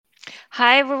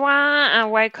Hi, everyone,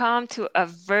 and welcome to a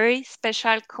very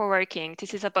special co-working.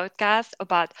 This is a podcast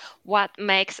about what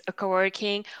makes a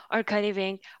co-working or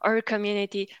co-living or a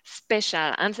community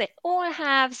special. And they all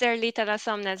have their little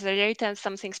awesomeness, their little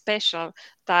something special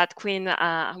that Queen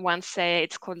once said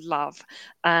it's called love.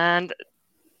 And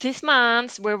this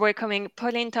month, we're welcoming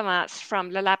Pauline Thomas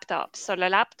from LapTop. So,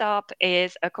 LapTop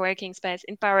is a co-working space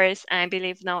in Paris, and I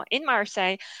believe now in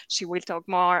Marseille. She will talk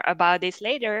more about this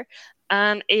later.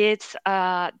 And it's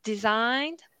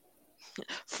designed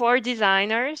for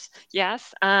designers,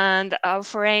 yes, and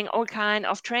offering all kind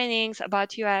of trainings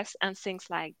about UX and things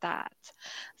like that.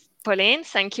 Pauline,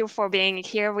 thank you for being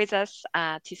here with us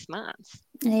this month.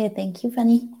 Hey, thank you,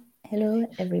 Fanny. Hello,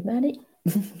 everybody.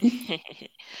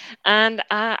 And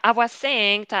I was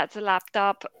saying that the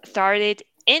laptop started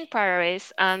in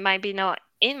Paris and maybe not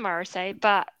in Marseille,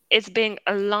 but it's been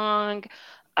a long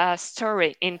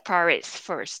story in Paris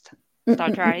first. Is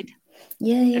that right?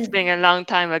 Yeah, It's yeah, been a long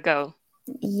time ago.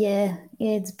 yeah.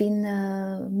 It's been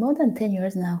more than 10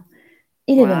 years now.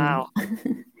 11. Wow.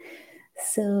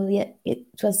 So, yeah, it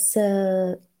was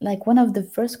like one of the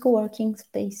first co-working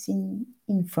space in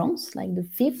France, like the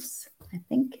fifth, I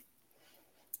think.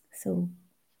 So,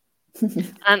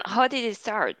 And how did it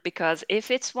start? Because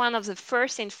if it's one of the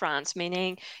first in France,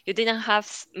 meaning you didn't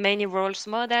have many roles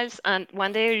models, and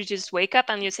one day you just wake up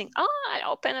and you think, oh,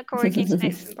 I'll open a co-working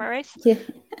space in Paris. yeah,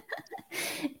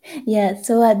 yeah.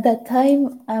 So at that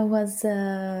time, I was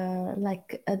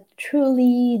like a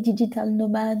truly digital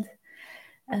nomad.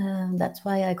 That's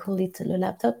why I call it the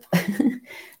laptop.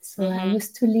 So I Mm-hmm.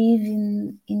 used to live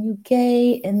in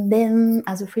UK and then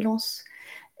as a freelance,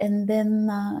 and then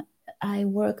I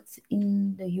worked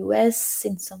in the US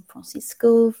in San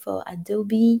Francisco for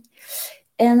Adobe,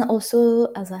 and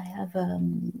also as I have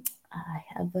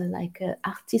like a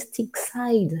artistic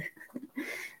side.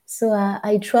 So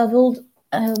I traveled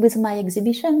with my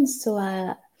exhibitions. So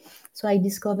I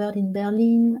discovered in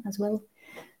Berlin as well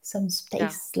some Yeah.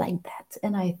 space like that,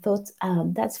 and I thought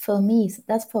that's for me,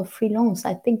 that's for freelance.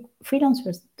 I think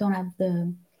freelancers don't have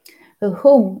a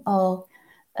home or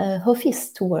office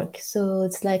to work, so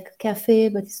it's like a cafe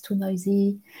but it's too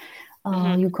noisy.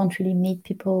 Mm-hmm. You can't really meet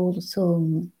people.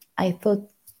 So I thought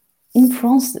in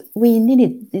France we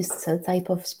needed this type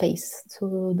of space,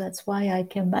 so that's why I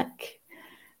came back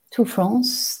to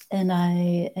France,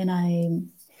 Yeah.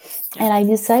 and I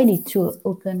decided to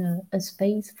open a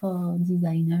space for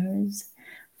designers,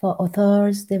 for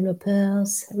authors,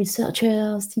 developers,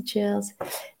 researchers, teachers,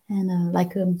 and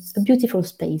like a beautiful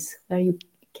space where you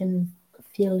can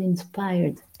feel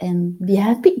inspired and be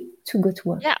happy to go to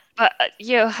work. Yeah, but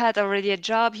you had already a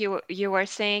job. You were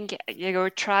saying you were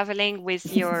traveling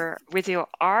with your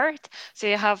art, so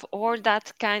you have all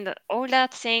that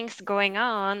things going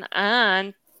on,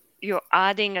 and you're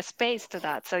adding a space to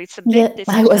that. So it's a Yeah, big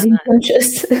I was decision.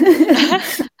 unconscious.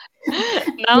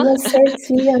 I No? was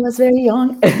 30, I was very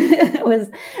young. I was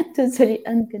totally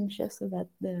unconscious about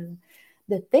the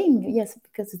thing. Yes,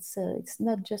 because it's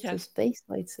not just a Yes. space,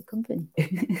 but it's a company.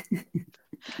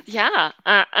 Yeah,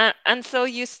 and so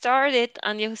you started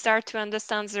and you start to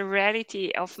understand the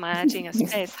reality of managing a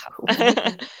space.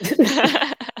 Wow.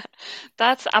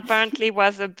 That's apparently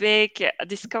was a big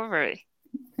discovery.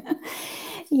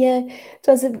 Yeah,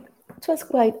 it was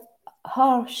quite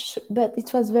harsh, but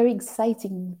it was very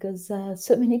exciting because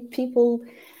so many people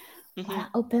Hmm.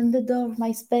 opened the door of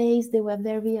my space. They were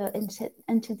very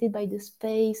enchanted by the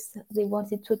space. They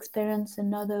wanted to experience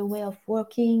another way of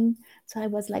working. So I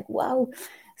was like, wow.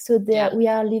 So there Yeah. we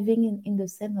are living in the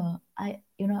same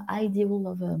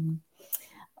ideal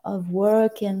of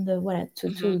work, and what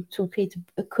Hmm. to create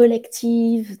a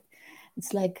collective.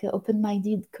 It's like an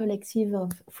open-minded collective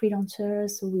of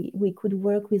freelancers. So we could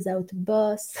work without a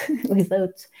boss,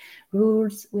 without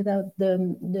rules, without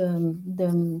the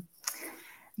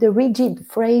the rigid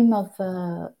frame of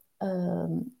a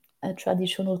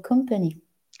traditional company.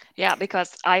 Yeah,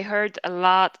 because I heard a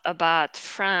lot about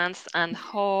France and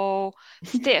how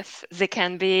stiff they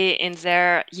can be in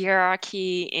their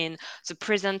hierarchy in the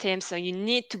prison team. So you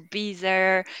need to be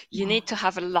there, you Yeah. need to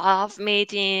have a lot of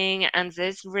meeting, and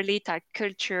there's really that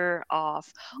culture of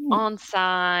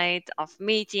on-site, of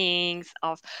meetings,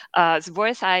 of the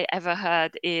worst I ever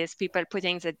heard is people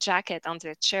putting the jacket on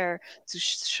their chair to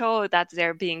show that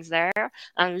they're being there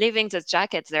and leaving the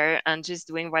jacket there and just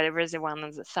doing whatever they want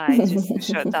on the side just to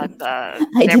show that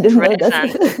I they're didn't know that.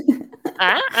 present.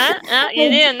 You I,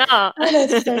 didn't know. oh,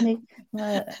 that's funny.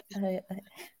 Uh,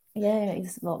 yeah,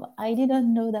 well, I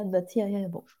didn't know that, but yeah, yeah.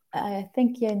 But I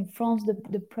think yeah, in France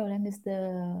the problem is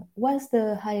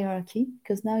the hierarchy,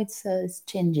 because now it's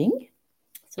changing,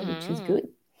 so which is Mm, good.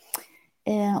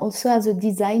 And also as a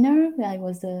designer, I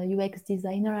was a UX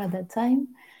designer at that time.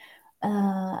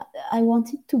 uh, I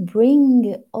wanted to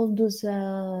bring all those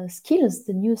skills,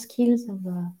 the new skills of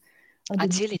the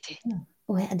Agility. designer.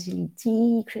 Ouais,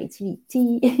 agility,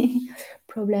 creativity,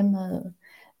 problem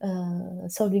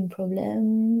solving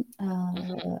problem,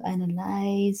 Hmm.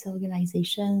 analyze,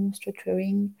 organization,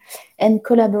 structuring, and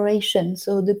collaboration.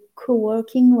 So the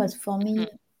co-working was for me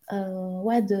Hmm.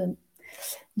 where the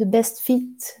best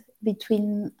fit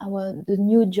between the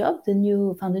new job, the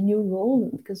new role,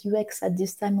 because UX at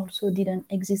this time also didn't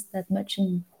exist that much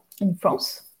in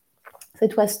France. So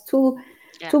it was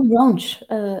Yeah. two branch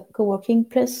co-working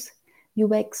plus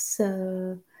UX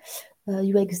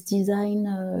UX design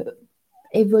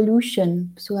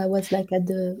evolution. So I was like Hmm. at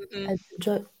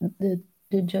the,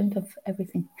 the joint of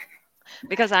everything.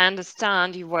 Because I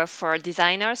understand you were for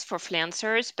designers, for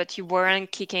freelancers, but you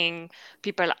weren't kicking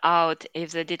people out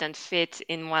if they didn't fit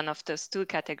in one of those two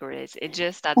categories. It's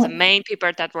just that the Ouais. main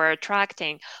people that were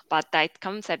attracting, but that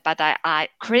concept, but I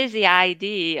crazy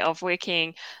idea of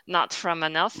working not from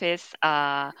an office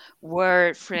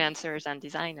were freelancers and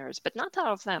designers, but not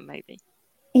all of them, maybe.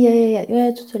 Yeah,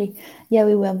 totally. Yeah,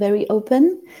 we were very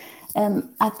open.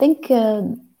 I think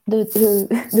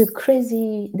the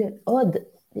crazy, the odd,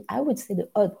 I would say the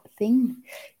odd thing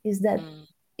is that Mm.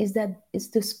 it's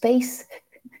the space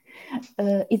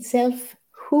itself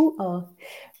who or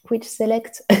which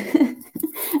select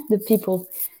the people,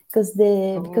 because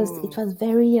it Oh, was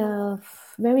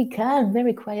very calm,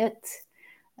 very quiet,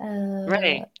 uh,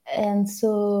 really? and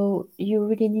so you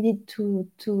really needed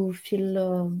to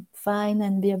feel fine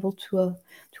and be able to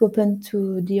open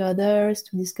to the others,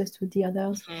 to discuss with the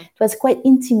others. Hmm. It was quite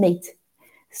intimate, Yeah,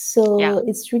 so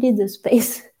it's really the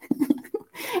space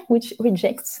which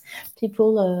rejects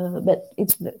people, but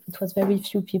it was very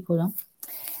few people. Huh?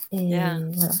 yeah.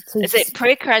 Voilà. So They it's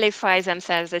pre-qualify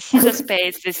themselves. They see the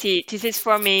space. They see this is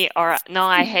for me, or no,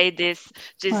 I hate this.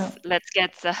 Just voilà. let's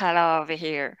get the hell out of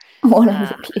here. Voilà, Uh,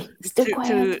 exactly. Stay quiet.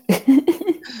 to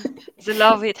the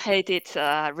love it hate it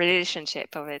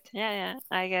relationship of it. Yeah, yeah,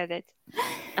 I get it.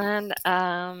 And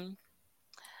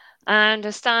I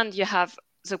understand you have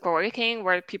the co-working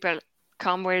where people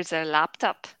come with a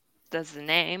laptop, that's the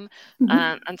name,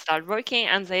 Mhm. and start working.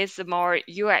 And there's the more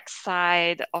UX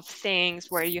side of things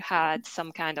where you had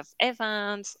some kind of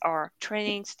events or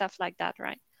training, stuff like that,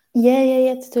 right?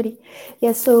 Yeah, totally.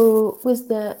 Yeah, so with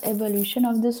the evolution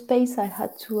of the space, I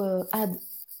had to add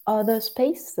other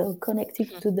space, so connected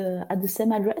Mhm. to the at the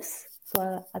same address.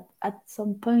 So at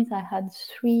some point, I had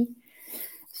three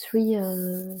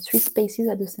spaces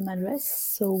at the same address.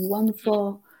 So one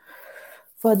for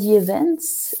the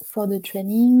events, for the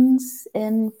trainings,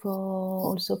 and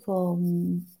also for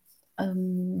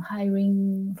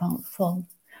hiring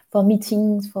for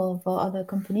meetings for other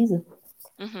companies.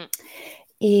 Mhm.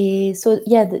 So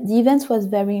yeah, the events was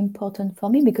very important for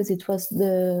me because it was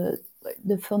the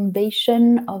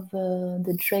foundation of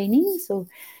the training. So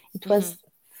it Mhm. was,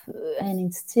 and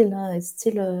it's still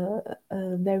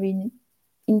a very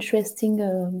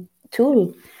interesting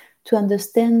tool to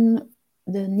understand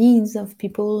the needs of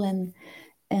people, and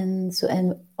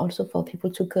also for people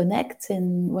to connect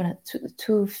and voilà,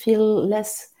 to feel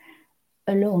less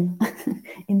alone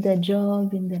in their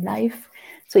job, in their life.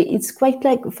 So it's quite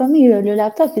like for me, the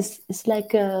laptop is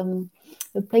like a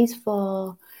place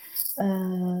for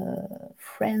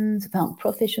friends, well,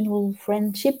 professional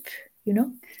friendship, you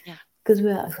know, Yeah. because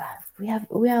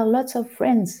we are lots of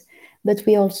friends, but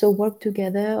we also work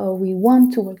together or we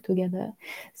want to work together.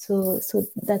 So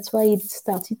that's why it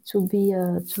started to be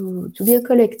a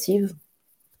collective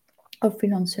of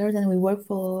freelancers, and we work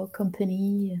for a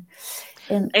company.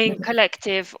 And In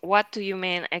collective, what do you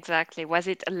mean exactly? Was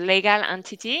it a legal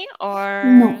entity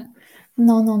no,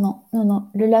 or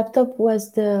no. Le laptop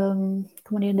was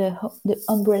comment dire, the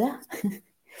umbrella.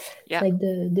 It's yeah? like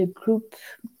the group,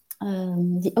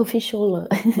 the official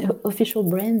official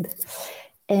brand,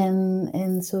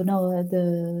 and so now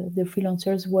the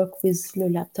freelancers work with the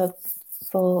laptop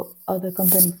for other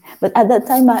company. But at that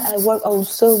time, I work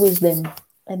also with them,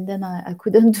 and then I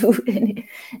couldn't do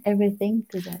everything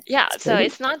because I Yeah, so study.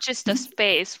 it's not just a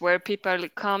space where people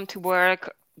come to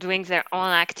work doing their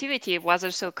own activity. It was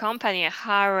also a company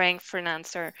hiring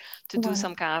freelancer to do Voilà.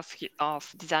 some kind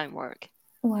of design work.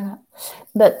 Voilà.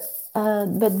 But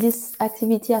this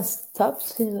activity has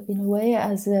stopped in a way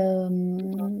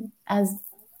Mhm.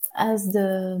 as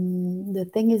the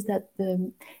thing is that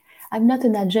I'm not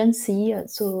an agency,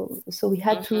 so we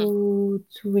had Mhm. to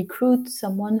recruit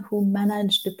someone who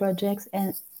managed the projects,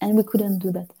 and we couldn't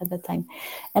do that at that time,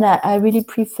 and I really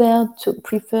prefer to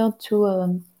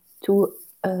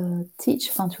teach,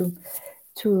 enfin,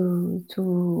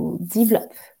 to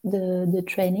develop the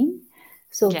training,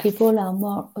 so Yes. people are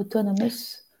more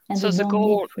autonomous and they So the don't need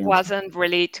goal freelancer. wasn't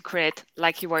really to create,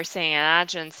 like you were saying, an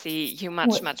agency. You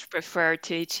much, Ouais, much prefer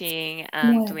teaching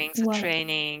and ouais, doing the voilà,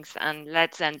 trainings and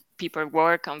let then people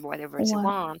work on whatever they voilà.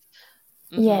 want.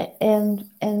 Yeah, Hmm.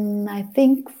 and I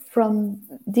think from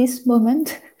this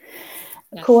moment,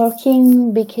 Yes.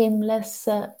 co-working became less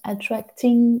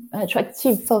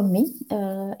attractive for me,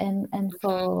 and Hmm.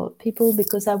 for people,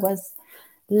 because I was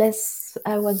less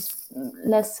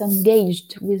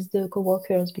engaged with the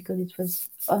co-workers, because it was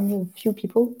only a few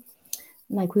people,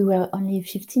 like we were only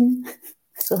 15,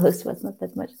 so it was not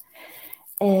that much.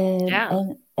 Yeah.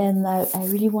 And I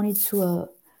really wanted to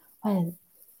well,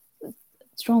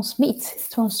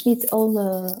 transmit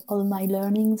all my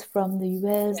learnings from the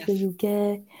US, the Yes.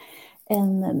 UK,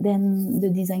 and then the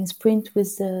design sprint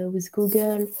with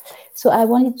Google. So I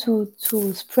wanted to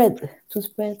spread,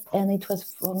 and it was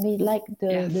for me like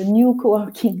the Yes. new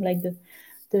co-working, like the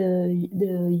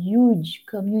huge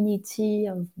community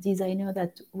of designer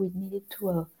that we needed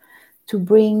to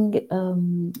bring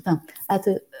at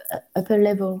a upper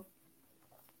level.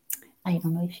 I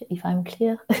don't know if I'm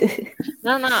clear.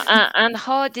 No, no. And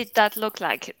how did that look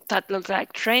like? That looked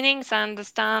like trainings, I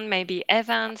understand, maybe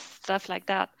events, stuff like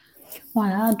that.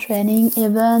 Voilà, training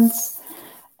events,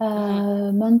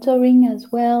 Hmm. mentoring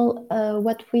as well.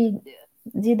 What we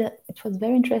did, it was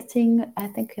very interesting. I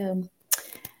think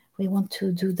we want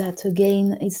to do that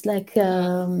again. It's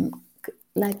Hmm.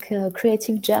 like a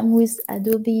creative jam with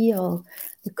Adobe, or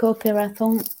the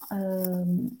cooperathon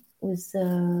with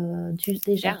Yeah.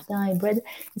 Desjardins Hybrid.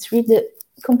 It's really the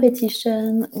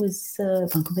competition with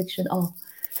competition, or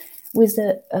with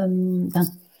the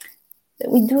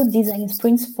we do design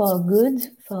sprints for good,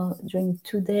 for during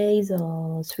 2 days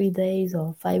or 3 days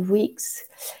or 5 weeks,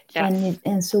 Yes.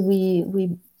 and so we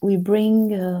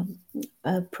bring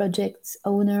project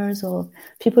owners or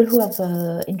people who have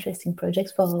interesting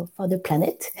projects for the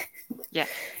planet. Yes.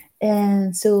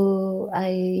 And so I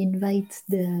invite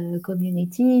the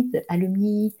community, the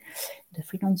alumni, the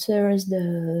freelancers,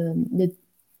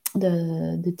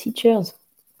 the teachers,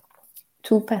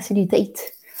 to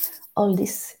facilitate all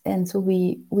this. And so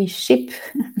we ship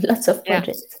lots of Yeah.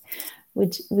 projects,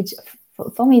 which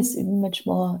for me is much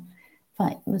more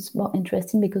fine, much more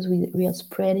interesting, because we are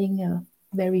spreading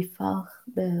very far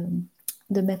the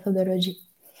methodology.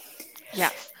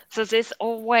 Yes. So there's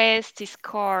always this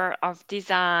core of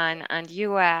design and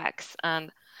UX.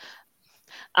 And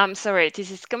I'm sorry, this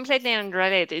is completely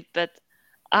unrelated, but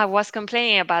I was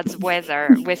complaining about the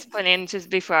weather with Pauline just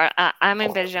before. I'm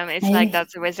in Belgium. It's like Eh, that.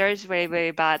 The weather is very,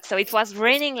 very bad. So it was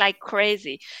raining like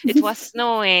crazy. It was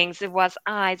snowing. There was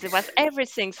ice. There was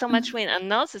everything. So much wind. And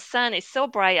now the sun is so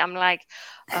bright. I'm like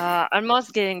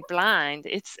almost getting blind.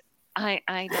 I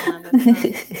don't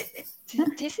understand.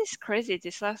 This is crazy.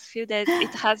 This last few days,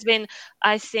 it has been,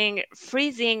 I think,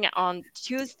 freezing on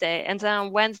Tuesday, and then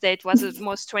on Wednesday it was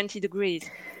almost 20 degrees.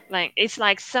 Like it's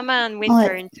like summer and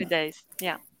winter ouais. in 2 days.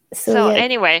 Yeah. So So yeah,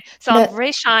 anyway, so I'm but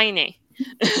very shiny.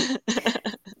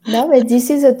 no, but this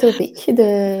is a topic,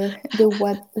 the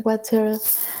water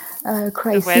The weather.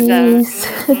 crisis,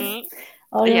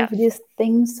 all of Yes. these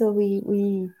things. So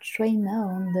we train now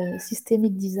on the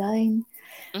systemic design.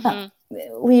 Uh, Hmm.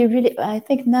 we really, I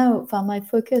think now, my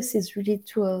focus is really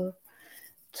to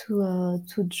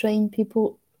train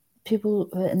people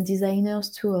and designers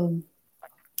to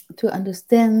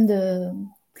understand the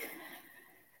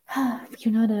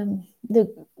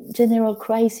general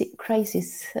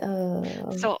crisis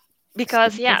So,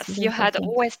 because systemic yes, racism you for had them.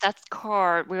 always that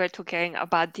core. We were talking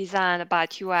about design,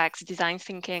 about UX, design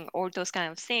thinking, all those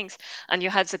kind of things. And you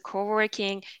had the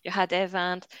co-working, you had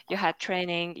event, you had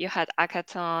training, you had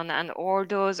hackathon, and all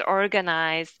those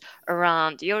organized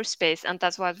around your space. And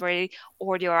that was really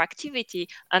all your activity.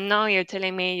 And now you're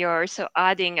telling me you're also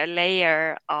adding a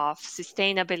layer of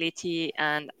sustainability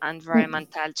and Mm,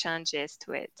 environmental changes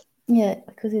to it. yeah,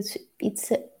 because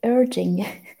it's urging.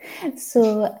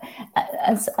 So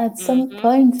at some Hmm.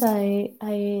 point, I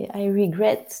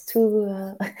regret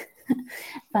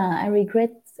I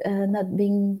regret not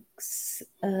being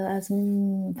as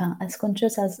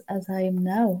conscious as I am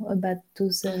now about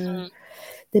those Hmm.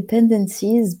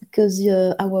 dependencies, because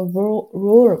our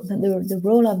the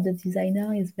role of the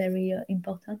designer is very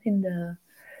important in the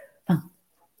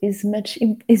is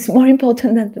more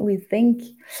important than we think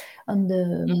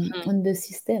Hmm. on the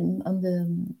system, on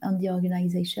the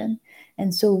organization.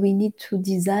 And so we need to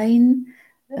design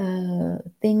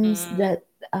things Hmm. that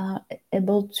are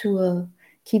able to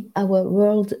keep our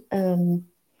world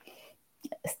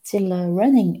still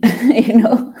running. you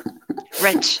know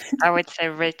Rich, I would say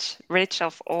rich, rich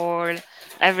of all,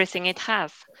 everything it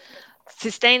has.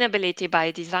 Sustainability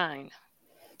by design,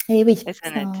 Eh oui,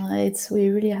 isn't so it? we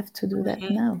really have to do that Mhm.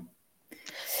 now.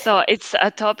 So it's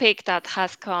a topic that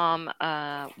has come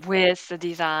with the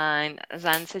design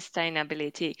and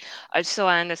sustainability. Also,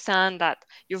 I understand that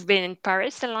you've been in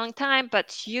Paris a long time,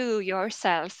 but you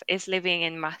yourself is living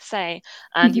in Marseille,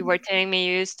 and you were telling me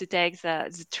you used to take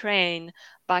the train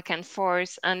back and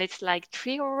forth, and it's like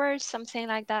 3 hours, something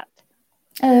like that.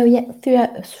 Yeah,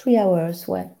 3 hours.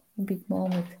 Well, a bit more,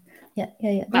 but yeah,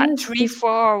 yeah, yeah. But No, three,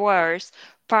 4 hours,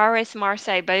 Paris,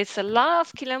 Marseille, but it's a lot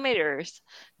of kilometers.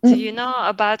 Do you mm, know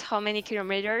about how many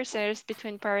kilometers there's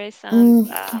between Paris and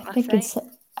I think Marseille?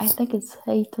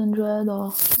 800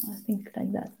 or I think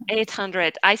like that.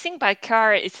 800. I think by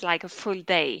car it's like a full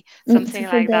day, It's a something full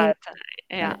like day. that.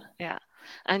 Yeah, Yeah. yeah.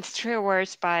 And 3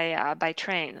 hours by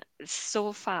train. It's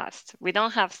so fast. We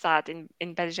don't have that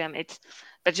in Belgium. It's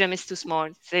Belgium is too small.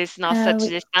 There's not such We,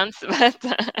 distance, but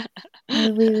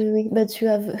but you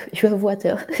have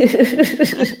water,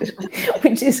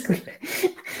 which is good.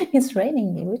 It's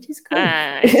raining, which is good.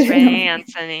 it's raining and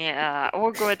sunny.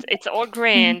 All good. It's all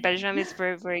green. Belgium is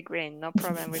very, very green. No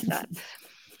problem with that.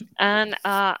 And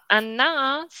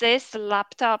now there's the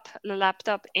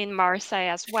laptop in Marseille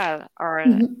as well.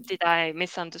 Or Mhm. did I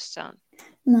misunderstand?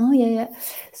 No, yeah,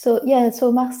 yeah.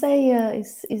 So Marseille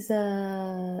is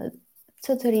a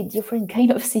totally different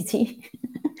kind of city.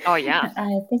 Oh yeah,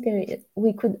 I think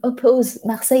we could oppose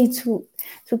Marseille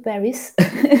to Paris,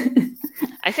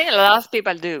 I think a lot of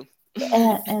people do.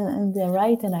 and they're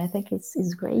right, and I think it's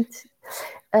great.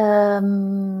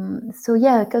 So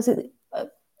yeah, because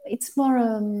it's more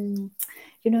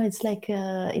it's like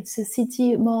it's a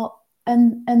city more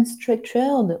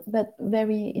unstructured but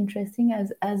very interesting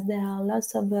as there are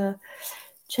lots of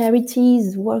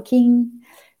charities working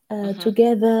Hmm.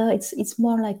 together. It's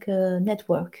more like a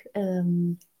network.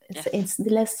 Yes. It's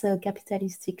less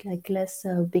capitalistic, like less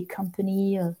big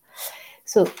company.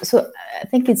 So I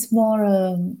think it's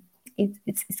more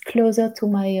it's closer to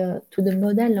my to the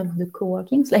model of the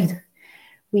co-workings. Like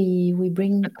we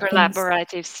A bring things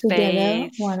collaborative together.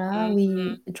 space. Voila, we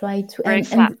Hmm. try to Very and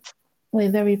flat.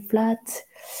 we're very flat.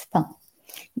 Enfin,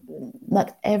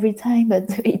 not every time, but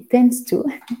it tends to.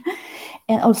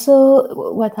 And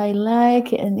also, what I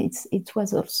like, and it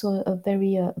was also a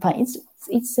very,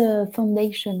 it's a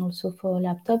foundation also for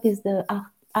laptop is the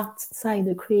art side,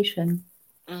 the creation.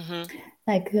 Hmm.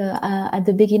 Like at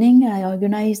the beginning, I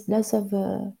organized lots of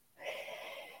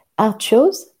art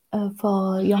shows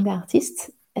for Hmm. young artists.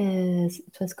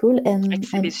 It was cool, and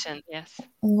Exhibition. Yes.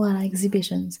 well,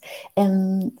 exhibitions,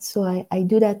 and so I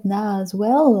do that now as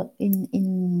well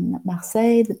in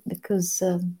Marseille because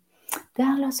there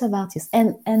are lots of artists,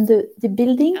 and the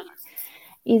building Yeah.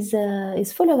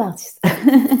 is full of artists.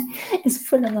 It's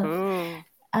full of Ooh.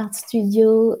 art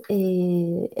studio,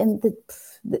 and the,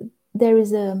 there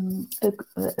is a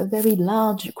very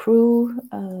large crew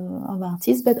of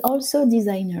artists, but also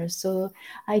designers. So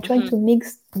I try Hmm. to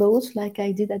mix both, like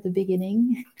I did at the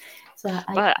beginning. So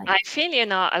But I feel,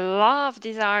 a lot of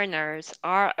designers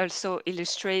are also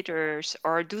illustrators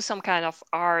or do some kind of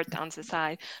art on the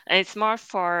side, and it's more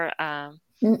for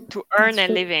to earn that's a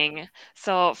true. living.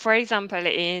 So, for example,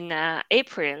 in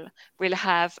April, we'll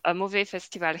have a movie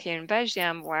festival here in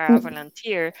Belgium where I Mm,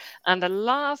 volunteer, and a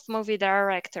lot of movie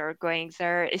director going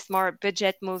there. It's more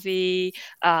budget movie.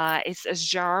 It's a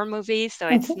genre movie, so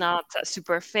it's okay. not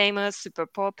super famous, super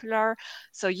popular.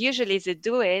 So usually they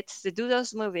do it, they do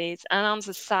those movies, and on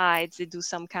the side they do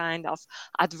some kind of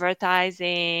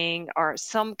advertising or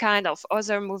some kind of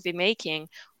other movie making,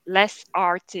 less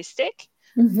artistic,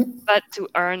 Mhm. but to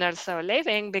earn also a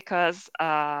living because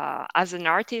as an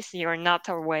artist you're not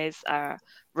always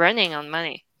running on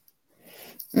money.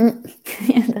 Mm.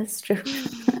 Yeah, that's true.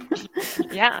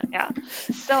 Yeah, yeah.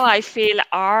 So I feel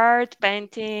art,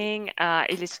 painting,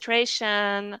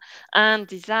 illustration, and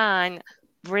design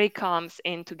really comes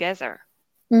in together.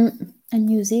 Mm. And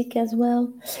music as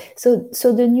well. So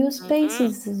the new space Hmm.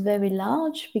 is very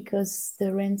large because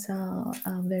the rents are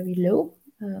very low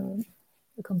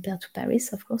compared to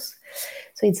Paris, of course.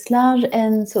 So it's large,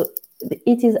 and so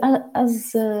it is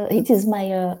as it is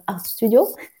my art studio.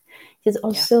 It is Yes.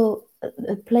 also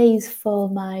a place for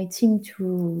my team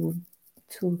to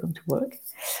come to work,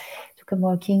 to come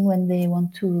working when they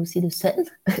want to see the sun.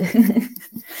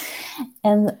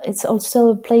 And it's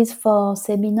also a place for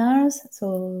seminars.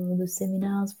 So the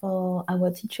seminars for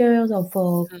our teachers or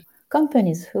for Mhm.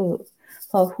 companies who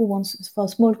wants for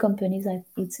small companies.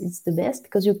 It's the best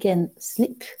because you can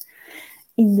sleep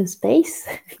in the space.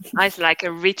 It's like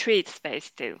a retreat space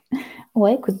too.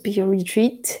 Ouais, could be a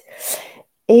retreat.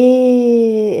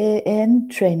 And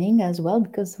training as well,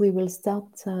 because we will start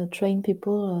train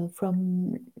people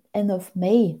from end of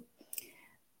May,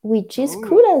 which is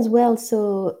cool Ooh, as well.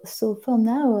 So for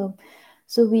now,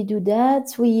 so we do that.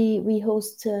 We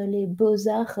host les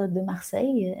Beaux-Arts de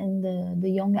Marseille and the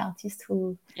young artists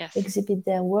who yes. exhibit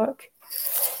their work.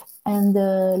 And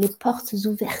les portes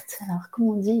ouvertes. Alors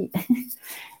comment on dit?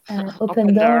 Open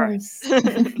Open door. doors.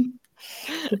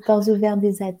 Les portes ouvertes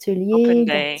des Open ateliers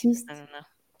day. I d'artistes. don't know.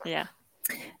 Yeah.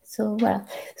 So voilà.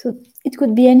 So it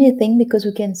could be anything because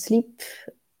we can sleep,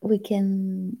 we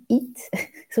can eat.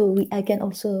 So I can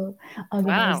also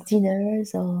organize Wow.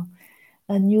 dinners or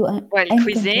a new Well,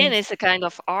 cuisine encounters. is a kind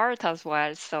of art as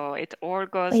well, so it all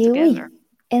goes Eh together. oui,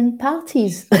 and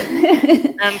parties.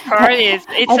 And parties,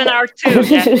 I, it's an art too.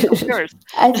 Yes, of th- course.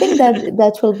 I think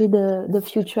that will be the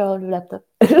future of the laptop.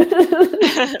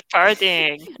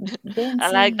 Partying. I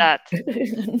like Dancing. that.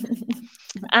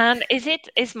 And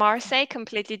is Marseille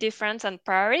completely different than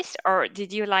Paris, or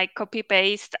did you like copy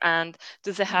paste and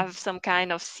do they have some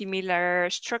kind of similar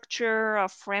structure or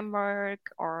framework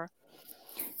or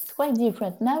It's quite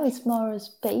different. Now it's more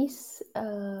space,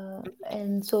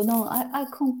 and so no, I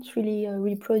can't really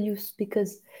reproduce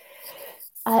because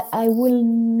I will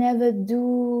never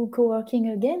do co-working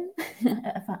again.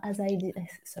 Enfin, as I did,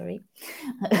 sorry.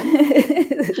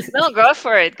 no, go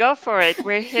for it, go for it.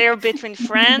 We're here between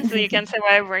friends, so you can say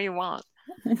whatever you want.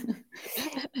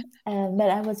 But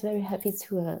I was very happy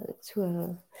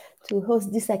to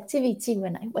host this activity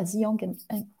when I was young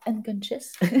and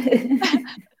unconscious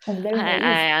and very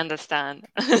naive. I understand.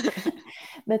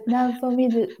 But now for me,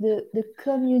 the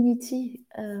community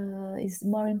is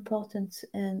more important,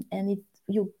 and it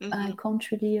you I Mhm,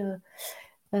 can't really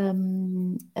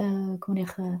comment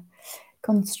dire,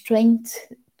 constraint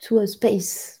to a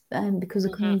space, because the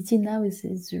mhm. community now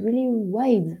is really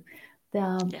wide. There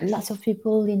are lots Yes, of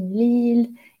people in Lille,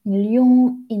 in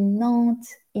Lyon, in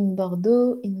Nantes, in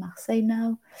Bordeaux, in Marseille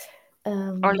now.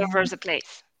 all over Um, the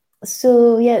place.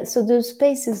 so yeah, so the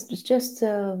space is just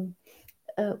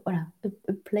voilà,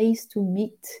 a place to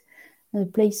meet, a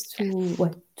place Yes.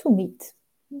 to meet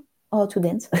or to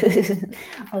dance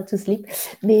or to sleep.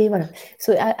 But voilà.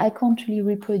 So I can't really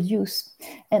reproduce.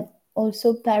 And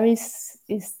also Paris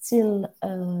is still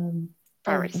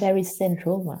Paris. very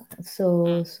central. Voilà.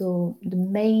 Mm, So the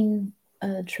main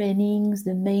trainings,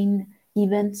 the main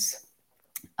events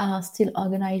are still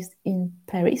organized in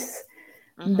Paris.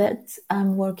 mhm, But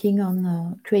I'm working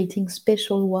on creating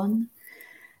special ones,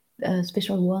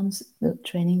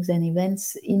 trainings and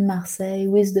events in Marseille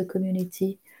with the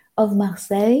community of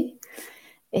Marseille.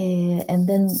 And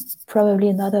then probably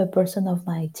another person of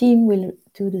my team will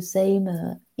do the same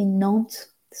in Nantes.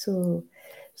 So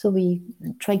we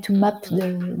try to map mhm.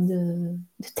 the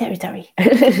territory.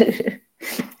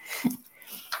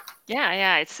 Yeah,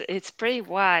 yeah, it's pretty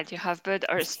wide. You have built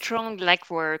a strong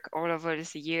legwork all over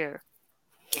the year.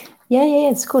 Yeah,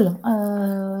 it's cool.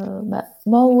 But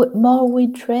more we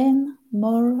train,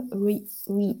 more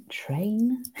we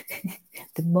train,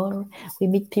 the more we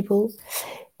meet people,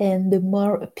 and the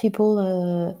more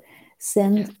people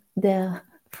Yeah. send their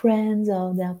friends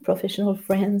or their professional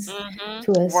friends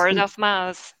to us. Word of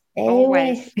mouth,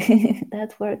 always. Anyway,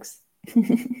 that works.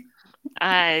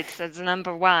 It's the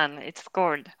number one. It's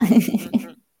gold.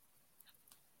 Mhm.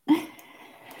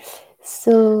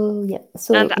 So yeah,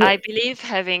 And so yeah. I believe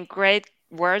having great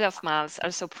word of mouth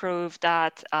also prove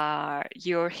that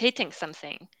you're hitting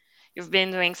something. You've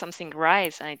been doing something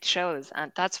right, and it shows,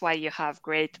 and that's why you have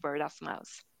great word of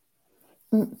mouth.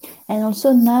 Mm. And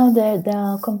also now there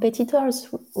are competitors,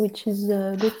 which is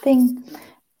a good thing.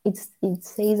 It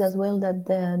says as well that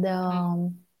there Mhm, are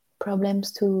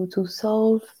problems to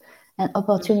solve and mhm.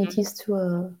 opportunities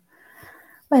to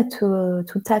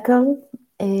tackle.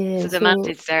 The demand So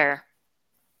is there.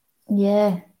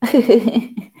 yeah,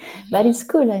 but Mhm. it's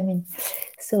cool. I mean,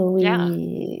 so Yeah.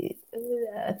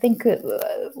 I think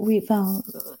we found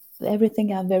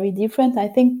everything are very different. I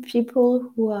think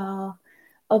people who are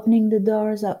opening the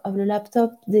doors of the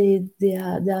laptop, they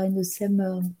are in the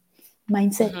same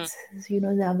mindset. Mhm.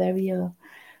 They are very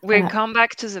We'll voilà. come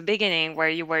back to the beginning where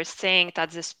you were saying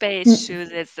that the space Mm,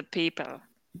 chooses the people.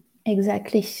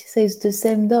 exactly. So it's the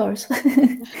same doors.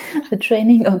 The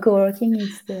training or co-working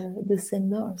is the same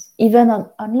doors, even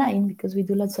online because we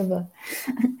do lots of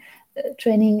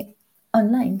training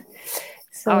online.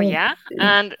 Oh, So yeah?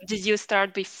 And did you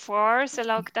start before the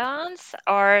lockdowns,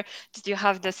 or did you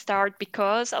have the start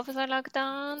because of the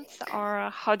lockdowns, or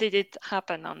how did it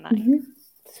happen online? mhm.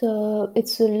 So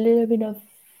it's a little bit of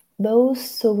both.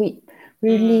 So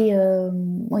really,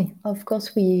 Mm. of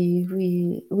course,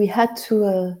 we had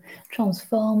to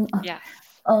transform Yes.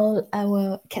 all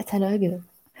our catalog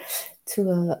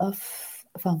to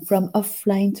from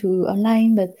offline to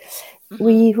online, but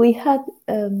Mm-hmm. we had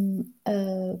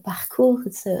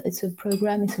parcours. It's a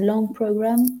program. It's a long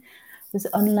program with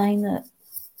online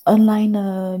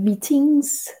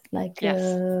meetings, like Yes.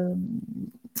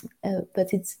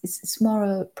 but it's more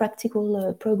a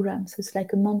practical program. So it's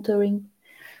like a mentoring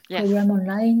Yes. program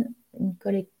online in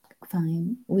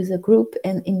fine, with a group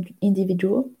and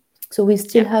individual. So we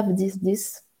still Yeah. have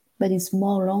this, but it's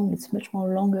more long. It's much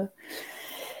more longer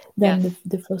than Yes.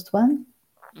 the first one.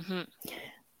 Mm-hmm.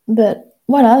 But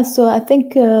voilà, so I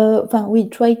think we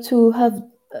try to have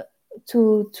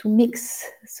to mix.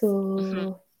 Mm-hmm.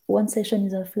 So one session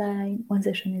is offline, one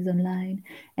session is online,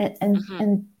 and and Mm-hmm.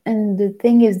 and, and the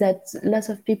thing is that lots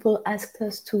of people asked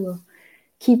us to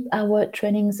keep our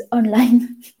trainings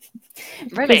online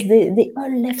because Really? they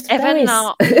all left Even Paris.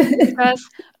 now, because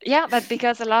yeah, but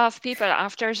because a lot of people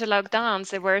after the lockdowns,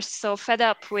 they were so fed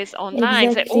up with online,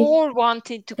 they Exactly. all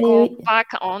wanted to Eh go oui, back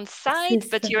on c'est site,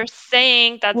 but ça. you're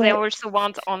saying that they Ouais, also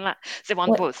want online. They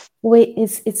want ouais, both. ouais,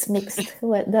 it's mixed.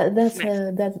 Ouais, It's mixed.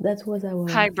 that was our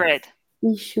Hybrid.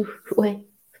 issue. Ouais.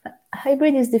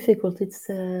 Hybrid is difficult. It's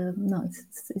no,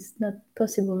 it's not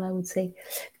possible, I would say,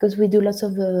 because we do lots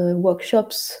of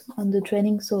workshops on the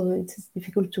training, so it's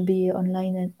difficult to be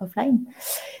online and offline.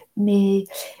 Mais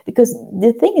because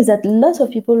the thing is that lots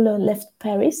of people left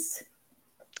Paris.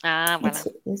 Ah, voilà.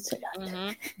 It's a lot,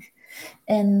 Hmm.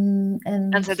 And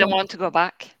and they don't so want to go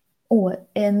back.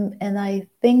 and I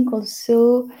think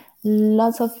also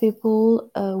lots of people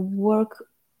work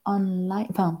online.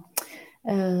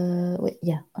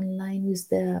 Yeah, online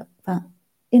with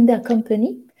in their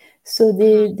company, so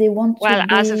Hmm. they want to Well,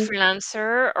 as a be.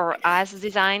 freelancer or as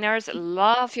designers, a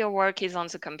lot of your work is on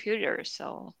the computer.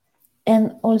 So,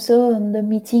 And also on the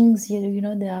meetings,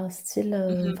 there are still,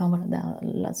 mhm, voilà, there are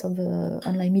lots of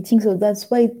online meetings. So that's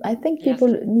why I think yes.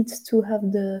 people needs to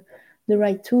have the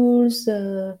right tools,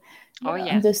 Oh,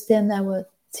 yes. understand our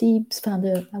tips,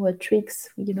 our tricks.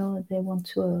 They want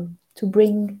to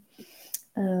bring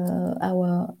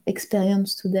our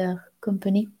experience to their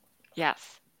company,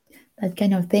 Yes. that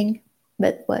kind of thing.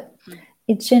 But what Mhm.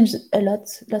 it changed a lot,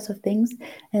 lots of things,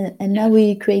 and now Yes.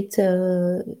 we create.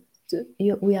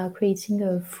 We are creating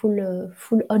a full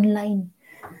online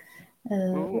uh,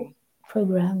 Ooh.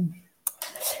 program.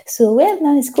 So well,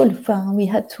 now it's cool. We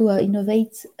had to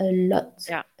innovate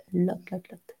Yeah. a lot.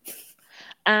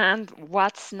 And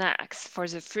what's next for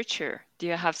the future? Do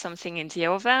you have something in the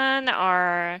oven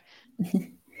or?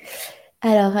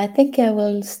 Alors, I think I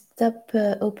will stop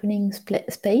opening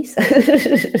space.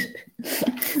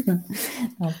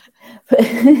 No.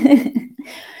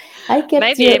 I kept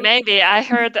Maybe, you. maybe. I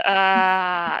heard,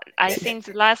 I think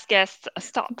the last guest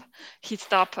stop. He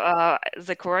stopped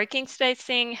the co-working space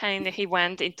thing and he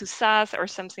went into SaaS or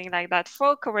something like that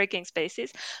for co-working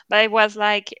spaces. But I was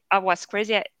like, I was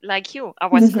crazy like you. I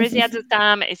was crazy at the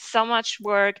time. It's so much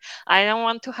work. I don't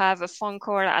want to have a phone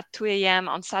call at 2 a.m.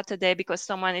 on Saturday because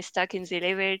someone is stuck in the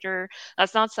elevator.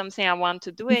 That's not something I want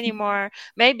to do anymore.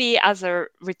 Maybe as a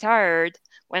retired,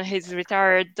 when he's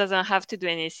retired, doesn't have to do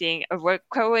anything. A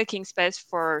co-working space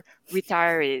for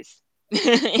retirees.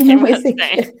 He Non, mais was c'est saying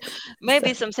clair.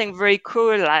 maybe Ça, something very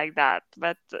cool like that,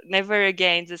 but never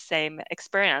again the same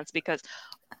experience because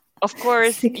of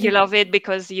course c'est you clair. love it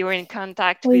because you're in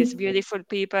contact with Oui, beautiful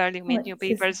people, you meet ouais, new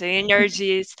c'est people, ça. the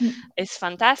energy Mm, is c'est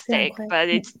fantastic, incroyable. but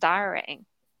it's tiring.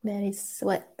 Mais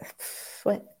ouais,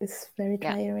 ouais, it's very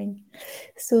Yeah. tiring.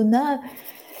 So now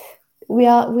we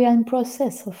are in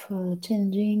process of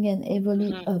changing and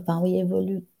evolve. Hmm.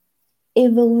 We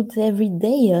evolve every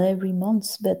day, every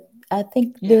month. But I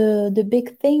think Yeah. the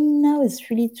big thing now is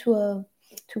really to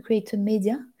create a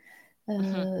media,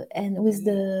 Hmm. and with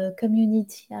the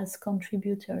community as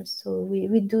contributors. So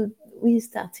we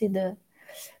started.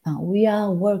 We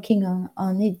are working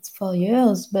on it for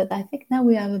years, but I think now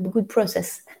we have a good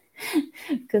process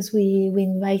because we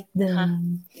invite Huh.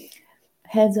 the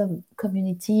heads of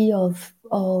community of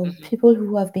Hmm. people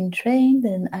who have been trained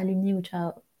and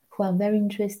alumni who are very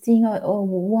interesting, or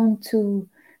want to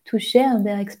share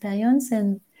their experience,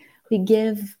 and we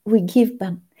give we give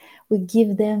them we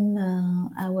give them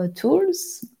our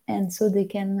tools, and so they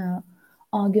can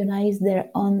organize their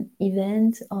own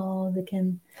event, or they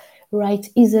can write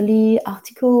easily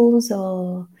articles,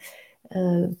 or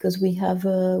because we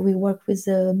work with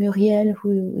Muriel,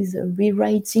 who is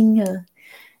rewriting.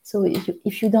 So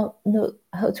if you don't know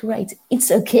how to write, it's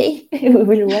okay. We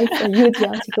will write for you the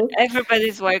article.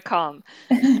 Everybody's welcome.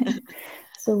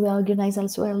 So we organize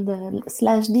as well the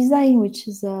slash design, which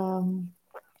is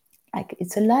like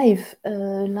it's Yes.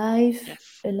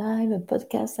 a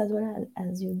podcast as well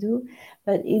as you do,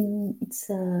 but in it's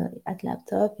at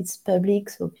laptop. It's public,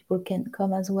 so people can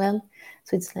come as well.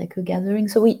 So it's like a gathering.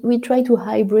 So we try to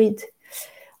hybrid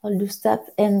all the stuff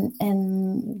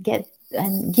and get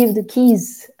and give the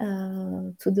keys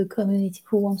to the community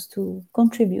who wants to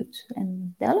contribute,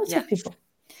 and there are lots of Yes. people.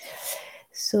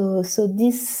 So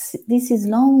this is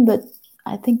long, but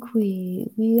I think we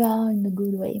are in a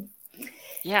good way.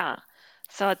 Yeah.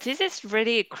 So this is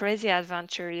really a crazy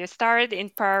adventure. You started in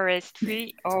Paris,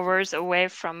 3 hours away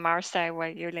from Marseille, where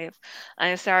you live,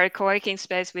 and you started a co-working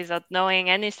space without knowing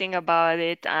anything about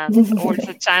it and all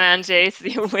the challenges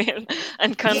you will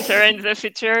encounter in the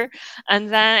future. And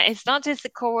then it's not just a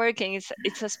co-working;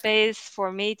 it's a space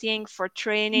for meeting, for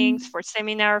trainings, for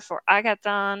seminar, for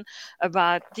hackathon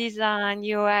about design,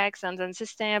 UX, and then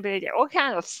sustainability, all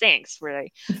kind of things,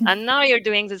 really. And now you're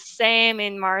doing the same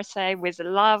in Marseille with a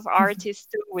lot of artists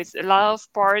too, with a lot of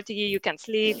party. You can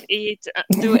sleep, eat,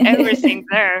 do everything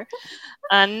there.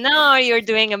 And now you're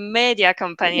doing a media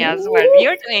company as well.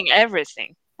 You're doing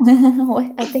everything.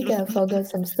 Ouais, I think I forgot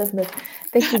some stuff, but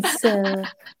I think it's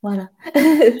voilà.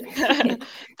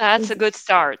 That's a It's, good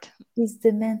start. it's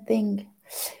the main thing.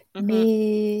 Hmm.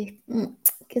 Mais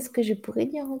qu'est-ce que je pourrais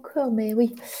dire encore? Mais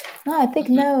oui, no, I think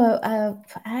Hmm. now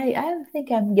I think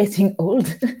I'm getting old.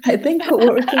 I think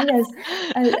working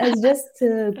as just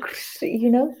you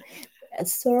know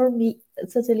serve me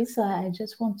totally. So I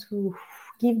just want to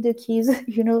give the keys,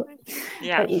 but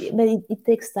Yes. it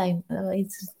takes time.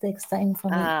 It takes time for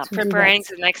me to do that. Preparing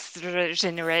the next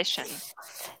generation.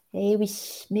 Eh oui,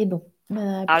 mais bon,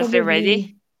 Are they probably.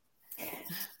 ready?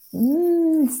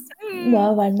 Mm.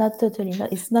 Well, not totally.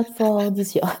 Not, it's not for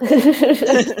this year.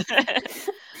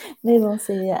 Mais bon,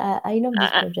 I love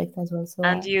this Uh, project as well. So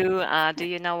And do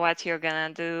you know what you're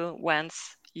gonna do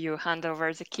once you hand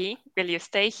over the key? Will you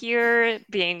stay here,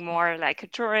 being more like a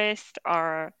tourist,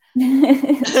 or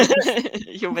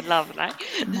you would love like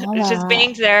now just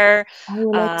being there? I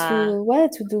would like Uh,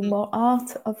 to to do more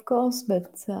art, of course,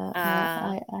 but uh,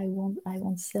 I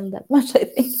won't sell that much. I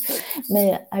think,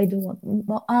 but I do want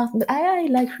more art. But I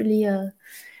like really mhm,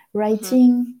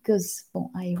 writing because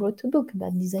I wrote a book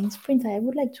about design sprint. I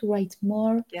would like to write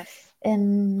more yes.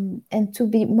 and to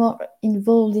be more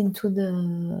involved into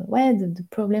the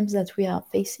problems that we are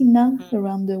facing now Mhm.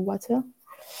 around the water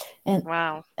and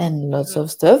Wow. lots Mhm. of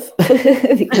stuff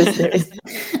because there is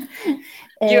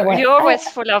You're I always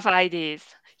full of ideas.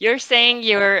 You're saying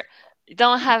you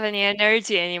don't have any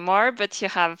energy anymore, but you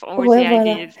have all ouais, the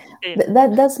voilà. ideas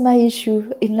still. That's my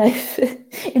issue in life.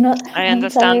 I I'm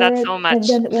understand that tired, so and much.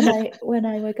 then when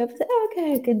I wake up, I say, "Oh,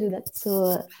 okay, I can do that."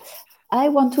 So I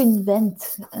want to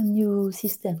invent a new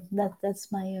system.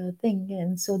 That's my thing,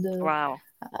 and so the Wow.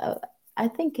 uh, I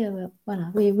think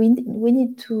voilà, we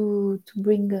need to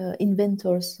bring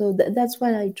inventors. So that's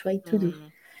what I try to do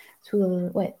Mm,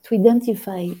 to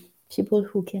identify people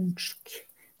who can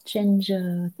change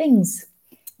things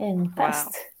and wow.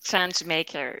 fast. Change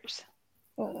makers.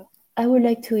 I would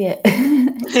like to, yeah,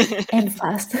 and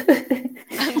fast.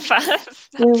 And fast,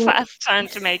 we will, fast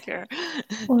change maker.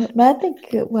 well, but I think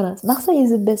well, Marseille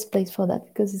is the best place for that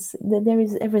because there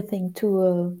is everything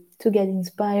to get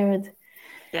inspired,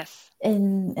 Yes.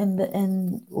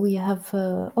 and we have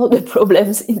all the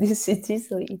problems in this city,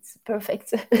 so it's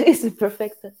perfect. It's a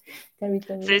perfect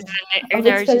territory There's an of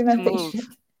energy to move.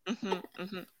 experimentation. Hmm.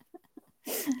 Hmm.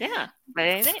 Yeah, but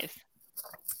it is.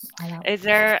 Voilà. Is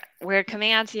there, we're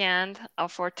coming at the end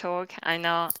of our talk. I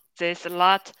know there's a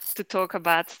lot to talk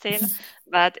about still,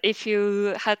 but if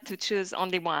you had to choose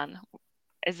only one,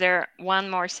 is there one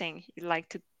more thing you'd like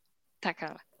to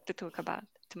tackle, to talk about,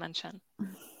 to mention?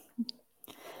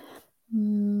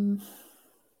 Mm,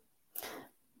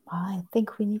 I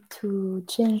think we need to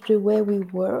change the way we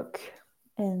work,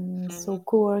 and so Mhm.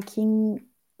 co-working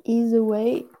is a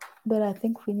way, but I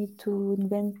think we need to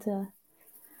invent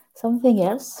something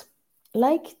else,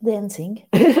 like dancing,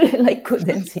 like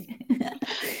co-dancing.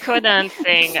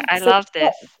 Co-dancing, I So love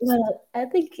this. well, I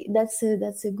think that's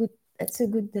a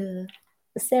good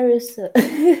serious.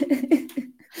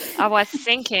 I was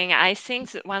thinking, I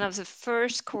think that one of the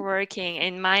first co-working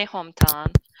in my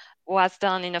hometown was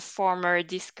done in a former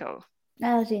disco.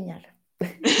 Ah, génial.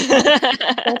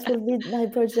 That that will be my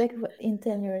project in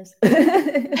 10 years.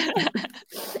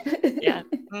 Yeah.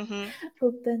 Hmm.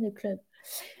 Open a club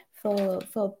for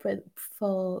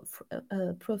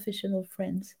professional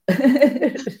friends.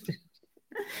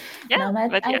 Yeah, Now,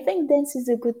 but I yeah. think dance is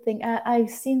a good thing. I've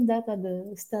seen that at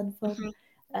the Stanford, Hmm.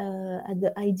 at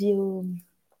the IDEO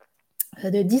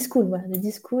the discours, voilà, the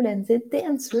discours, and the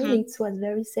dance Hmm. really it was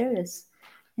very serious.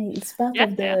 And it's part Yeah,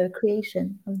 of yeah. the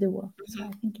creation of the work. So Hmm.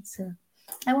 I think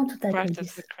I want to tackle Part of the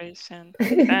this. creation.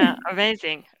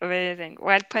 Amazing, amazing.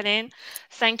 Well, Pauline,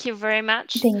 thank you very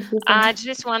much. Thank you so I much.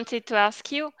 just wanted to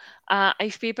ask you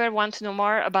if people want to know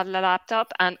more about the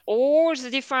laptop and all the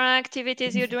different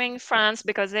activities you're doing in France,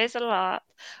 because there's a lot.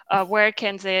 Where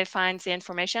can they find the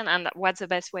information, and what's the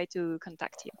best way to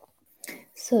contact you?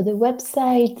 So the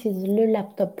website is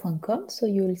lelaptop.com. So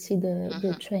you will see the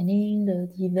Hmm. training, the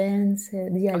events,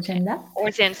 the Okay, agenda. all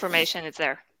the information is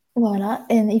there. Voilà.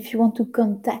 And if you want to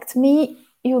contact me,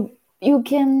 you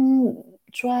can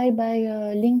try by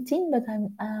LinkedIn, but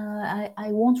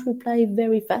I won't reply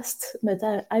very fast, but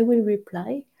I will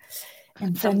reply.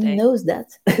 And Fanny Someday. knows that.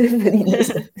 Fanny knows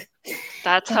that.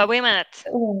 That's how And, we met.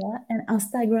 voilà. And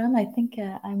Instagram, I think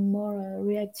I'm more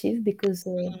reactive because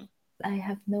Mhm. I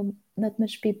have not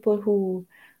much people who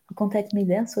contact me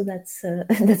there. So that's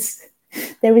that's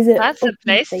there is a That's the open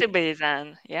place space. to be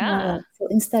then. Voilà. Yeah. So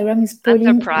Instagram is Pauline à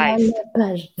Enterprise. la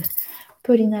page.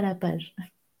 Pauline à la page.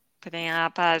 Putting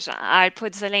up as I'll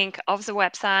put the link of the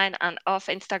website and of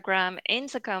Instagram in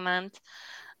the comment.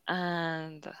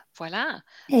 And voila.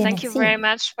 Eh, Thank you merci. very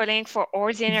much, Pauline, for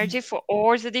all the energy, for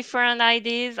all the different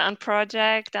ideas and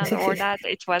project and all that.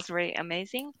 It was really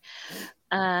amazing.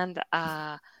 And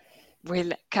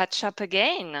we'll catch up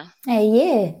again.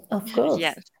 Yeah, of course.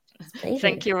 Yes. It's a pleasure.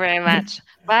 Thank you very much.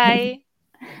 Bye.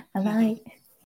 Bye bye.